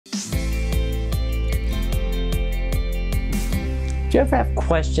Do you ever have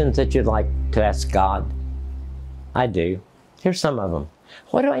questions that you'd like to ask God? I do. Here's some of them.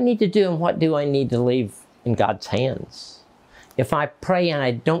 What do I need to do and what do I need to leave in God's hands? If I pray and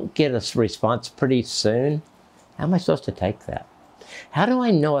I don't get a response pretty soon, how am I supposed to take that? How do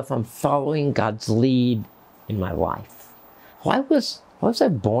I know if I'm following God's lead in my life? Why was I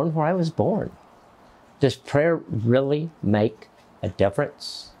born where I was born? Does prayer really make a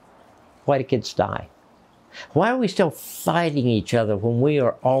difference? Why do kids die? Why are we still fighting each other when we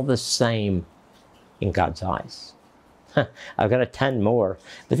are all the same in God's eyes? I've got a ton more,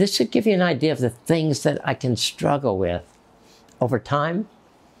 but this should give you an idea of the things that I can struggle with. Over time,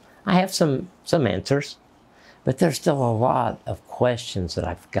 I have some answers, but there's still a lot of questions that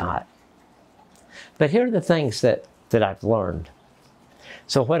I've got. But here are the things that I've learned.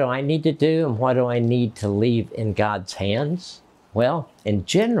 So what do I need to do and what do I need to leave in God's hands? Well, in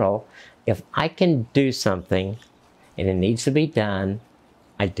general, if I can do something and it needs to be done,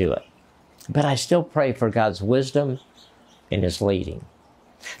 I do it. But I still pray for God's wisdom and His leading.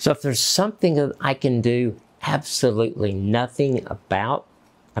 So if there's something that I can do absolutely nothing about,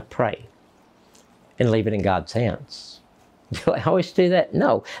 I pray and leave it in God's hands. Do I always do that?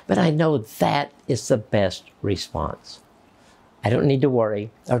 No, but I know that is the best response. I don't need to worry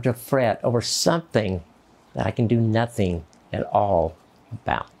or to fret over something that I can do nothing at all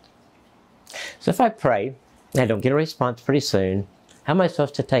about. So if I pray and I don't get a response pretty soon, how am I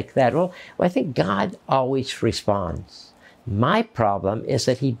supposed to take that? Well, I think God always responds. My problem is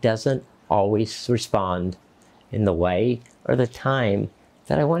that He doesn't always respond in the way or the time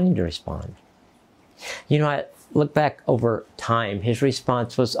that I want Him to respond. You know, I look back over time, His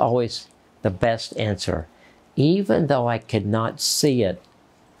response was always the best answer, even though I could not see it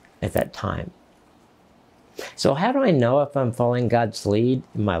at that time. So how do I know if I'm following God's lead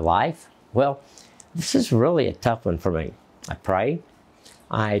in my life? Well, this is really a tough one for me. I pray,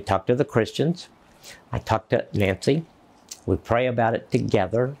 I talk to the Christians, I talk to Nancy, we pray about it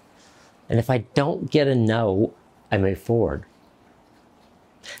together, and if I don't get a no, I move forward.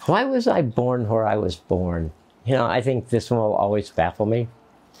 Why was I born where I was born? You know, I think this one will always baffle me.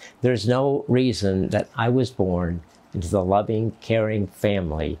 There's no reason that I was born into the loving, caring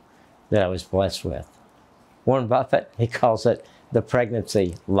family that I was blessed with. Warren Buffett, he calls it the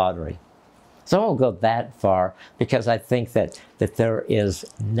pregnancy lottery. So I won't go that far because I think that there is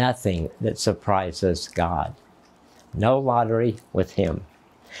nothing that surprises God. No lottery with Him.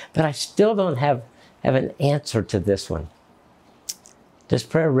 But I still don't have an answer to this one. Does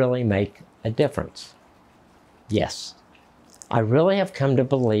prayer really make a difference? Yes. I really have come to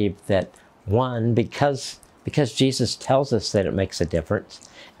believe that, one, because Jesus tells us that it makes a difference,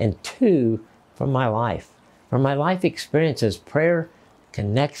 and two, from my life. From my life experiences, prayer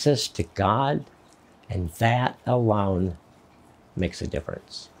connects us to God, and that alone makes a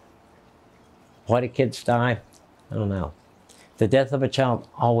difference. Why do kids die? I don't know. The death of a child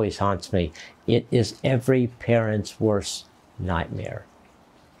always haunts me. It is every parent's worst nightmare.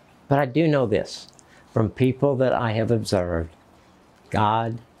 But I do know this, from people that I have observed,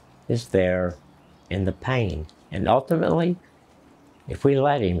 God is there in the pain. And ultimately, if we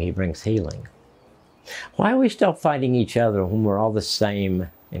let Him, He brings healing. Why are we still fighting each other when we're all the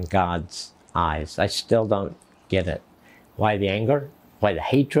same in God's eyes? I still don't get it. Why the anger? Why the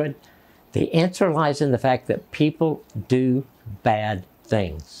hatred? The answer lies in the fact that people do bad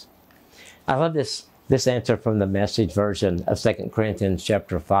things. I love this answer from the Message version of 2 Corinthians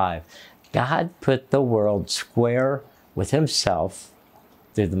chapter 5. God put the world square with Himself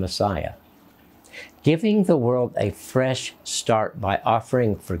through the Messiah, giving the world a fresh start by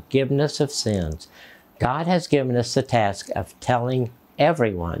offering forgiveness of sins. God has given us the task of telling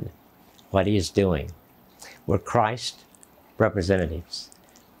everyone what He is doing. We're Christ representatives.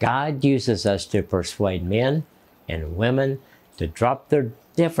 God uses us to persuade men and women to drop their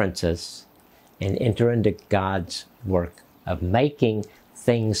differences and enter into God's work of making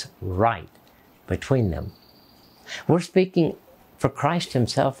things right between them. We're speaking for Christ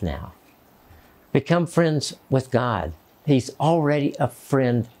Himself now. Become friends with God. He's already a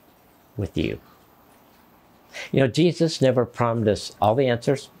friend with you. You know, Jesus never promised us all the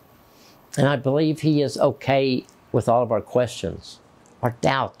answers, and I believe He is okay with all of our questions, our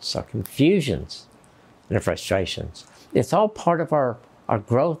doubts, our confusions, and our frustrations. It's all part of our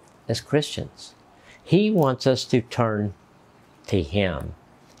growth as Christians. He wants us to turn to Him.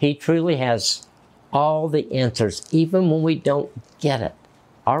 He truly has all the answers, even when we don't get it.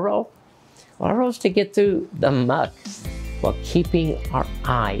 Our role is to get through the muck while keeping our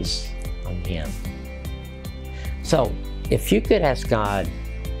eyes on Him. So, if you could ask God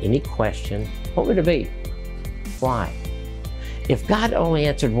any question, what would it be? Why? If God only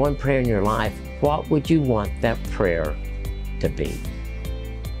answered one prayer in your life, what would you want that prayer to be?